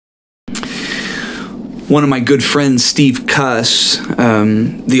One of my good friends, Steve Cuss,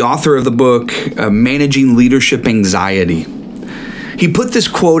 the author of the book, Managing Leadership Anxiety, he put this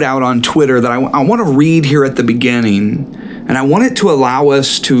quote out on Twitter that I want to read here at the beginning, and I want it to allow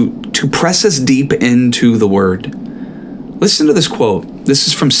us to press us deep into the Word. Listen to this quote. This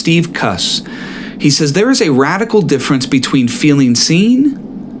is from Steve Cuss. He says, "There is a radical difference between feeling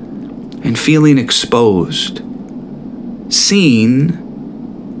seen and feeling exposed. Seen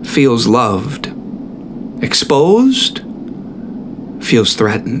feels loved. Exposed feels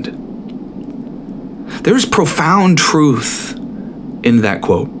threatened." There is profound truth in that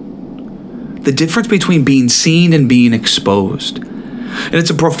quote. The difference between being seen and being exposed. And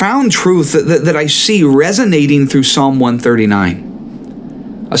it's a profound truth that I see resonating through Psalm 139,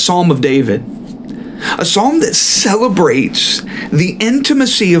 a psalm of David, a psalm that celebrates the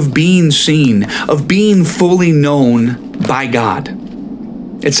intimacy of being seen, of being fully known by God.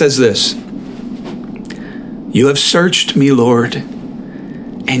 It says this, "You have searched me, Lord,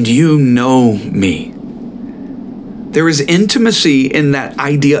 and you know me." There is intimacy in that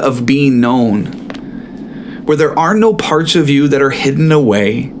idea of being known, where there are no parts of you that are hidden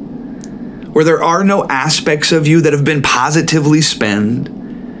away, where there are no aspects of you that have been positively spent,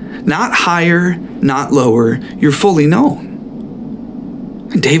 not higher, not lower. You're fully known.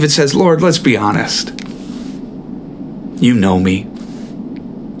 And David says, "Lord, let's be honest. You know me.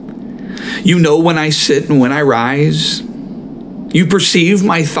 You know when I sit and when I rise. You perceive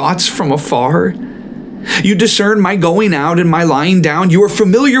my thoughts from afar. You discern my going out and my lying down. You are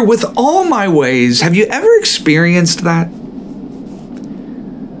familiar with all my ways." Have you ever experienced that?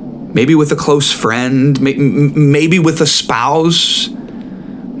 Maybe with a close friend, maybe with a spouse,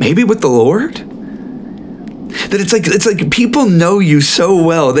 maybe with the Lord. That it's like people know you so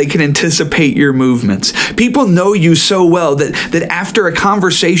well they can anticipate your movements. People know you so well that after a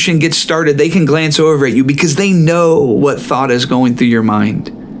conversation gets started, they can glance over at you because they know what thought is going through your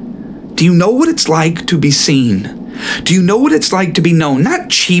mind. Do you know what it's like to be seen? Do you know what it's like to be known? Not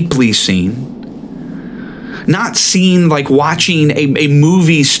cheaply seen. Not seen like watching a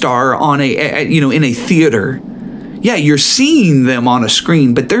movie star on in a theater. Yeah, you're seeing them on a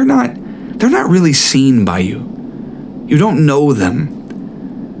screen, but they're not really seen by you. You don't know them.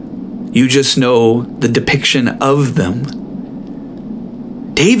 You just know the depiction of them.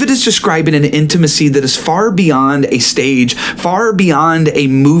 David is describing an intimacy that is far beyond a stage, far beyond a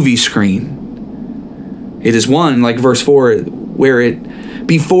movie screen. It is one, like verse 4, where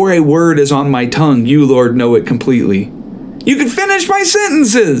before a word is on my tongue, you, Lord, know it completely. You can finish my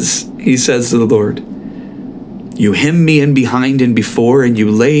sentences, he says to the Lord. You hem me in behind and before, and you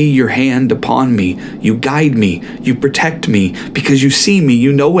lay your hand upon me. You guide me, you protect me, because you see me,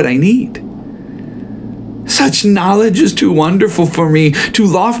 you know what I need. Such knowledge is too wonderful for me, too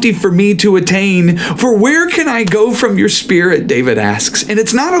lofty for me to attain. For where can I go from your spirit, David asks. And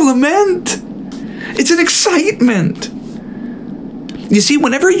it's not a lament. It's an excitement. You see,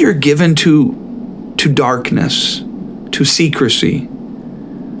 whenever you're given to darkness, to secrecy,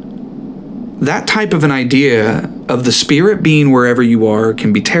 that type of an idea of the Spirit being wherever you are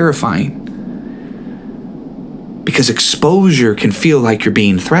can be terrifying. Because exposure can feel like you're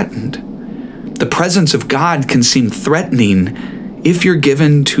being threatened. The presence of God can seem threatening if you're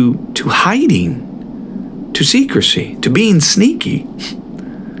given to hiding, to secrecy, to being sneaky.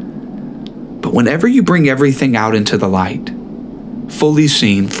 But whenever you bring everything out into the light, fully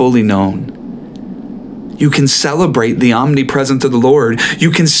seen, fully known, you can celebrate the omnipresence of the Lord.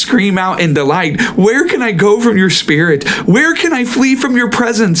 You can scream out in delight, where can I go from your spirit? Where can I flee from your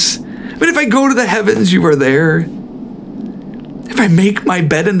presence? But if I go to the heavens, you are there. If I make my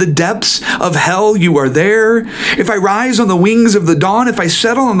bed in the depths of hell, you are there. If I rise on the wings of the dawn, if I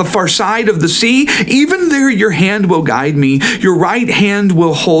settle on the far side of the sea, even there your hand will guide me. Your right hand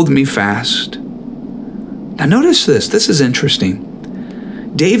will hold me fast. Now notice this. This is interesting.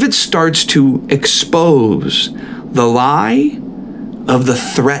 David starts to expose the lie of the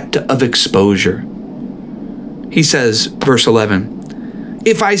threat of exposure. He says, verse 11,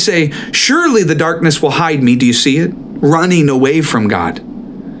 if I say, surely the darkness will hide me, do you see it? Running away from God.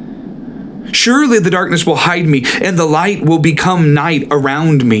 Surely the darkness will hide me, and the light will become night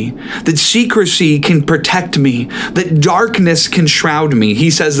around me. That secrecy can protect me, that darkness can shroud me. He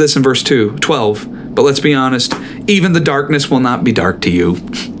says this in verse 12. But let's be honest, even the darkness will not be dark to you.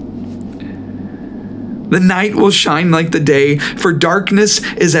 The night will shine like the day, for darkness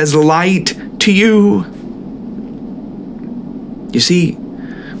is as light to you. You see,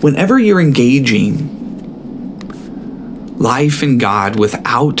 whenever you're engaging life in God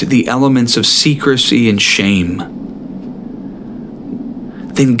without the elements of secrecy and shame,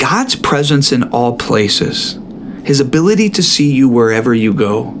 then God's presence in all places, his ability to see you wherever you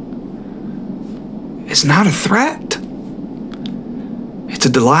go, is not a threat. It's a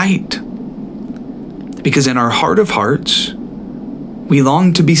delight. Because in our heart of hearts, we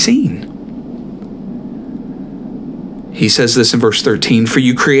long to be seen. He says this in verse 13, "For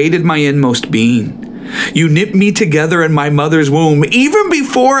you created my inmost being. You knit me together in my mother's womb. Even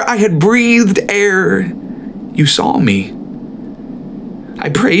before I had breathed air, you saw me. I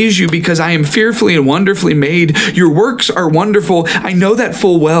praise you because I am fearfully and wonderfully made. Your works are wonderful. I know that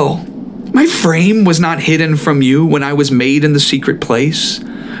full well. My frame was not hidden from you when I was made in the secret place.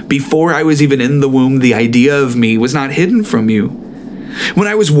 Before I was even in the womb, the idea of me was not hidden from you. When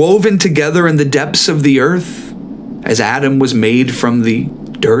I was woven together in the depths of the earth, as Adam was made from the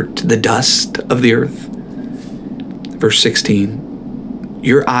dirt, the dust of the earth." Verse 16,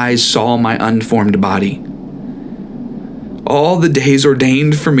 "Your eyes saw my unformed body. All the days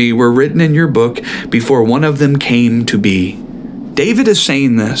ordained for me were written in your book before one of them came to be." David is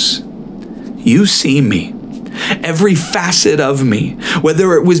saying this. You see me, every facet of me,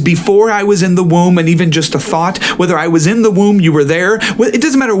 whether it was before I was in the womb and even just a thought, whether I was in the womb, you were there. It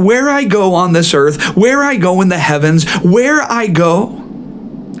doesn't matter where I go on this earth, where I go in the heavens, where I go,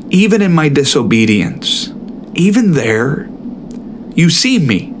 even in my disobedience, even there, you see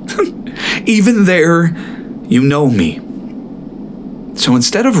me. Even there, you know me. So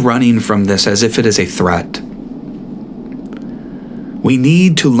instead of running from this as if it is a threat, we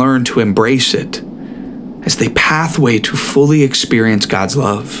need to learn to embrace it as the pathway to fully experience God's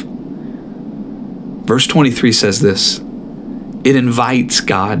love. Verse 23 says this, it invites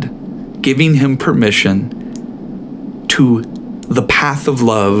God, giving him permission to the path of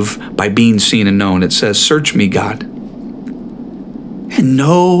love by being seen and known. It says, "Search me, God, and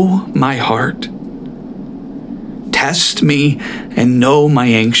know my heart. Test me and know my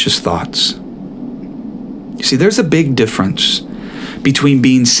anxious thoughts." You see, there's a big difference between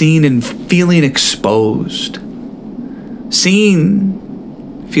being seen and feeling exposed. Seen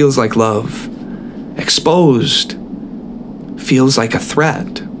feels like love. Exposed feels like a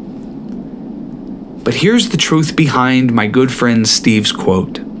threat. But here's the truth behind my good friend Steve's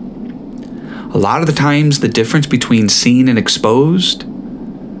quote. A lot of the times, the difference between seen and exposed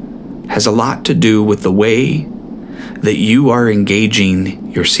has a lot to do with the way that you are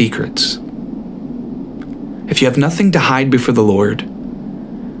engaging your secrets. If you have nothing to hide before the Lord,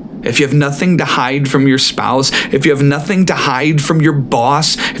 if you have nothing to hide from your spouse, if you have nothing to hide from your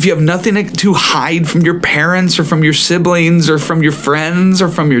boss, if you have nothing to hide from your parents or from your siblings or from your friends or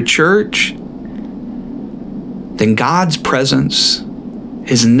from your church, then God's presence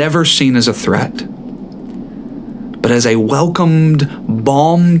is never seen as a threat, but as a welcomed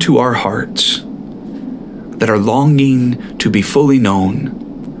balm to our hearts that are longing to be fully known,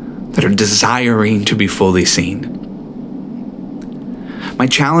 that are desiring to be fully seen. My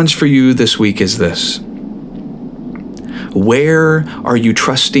challenge for you this week is this. Where are you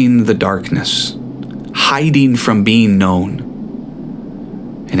trusting the darkness, hiding from being known?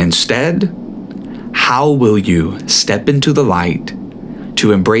 And instead, how will you step into the light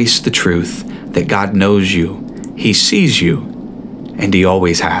to embrace the truth that God knows you, he sees you, and he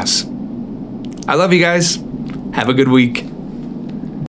always has? I love you guys. Have a good week.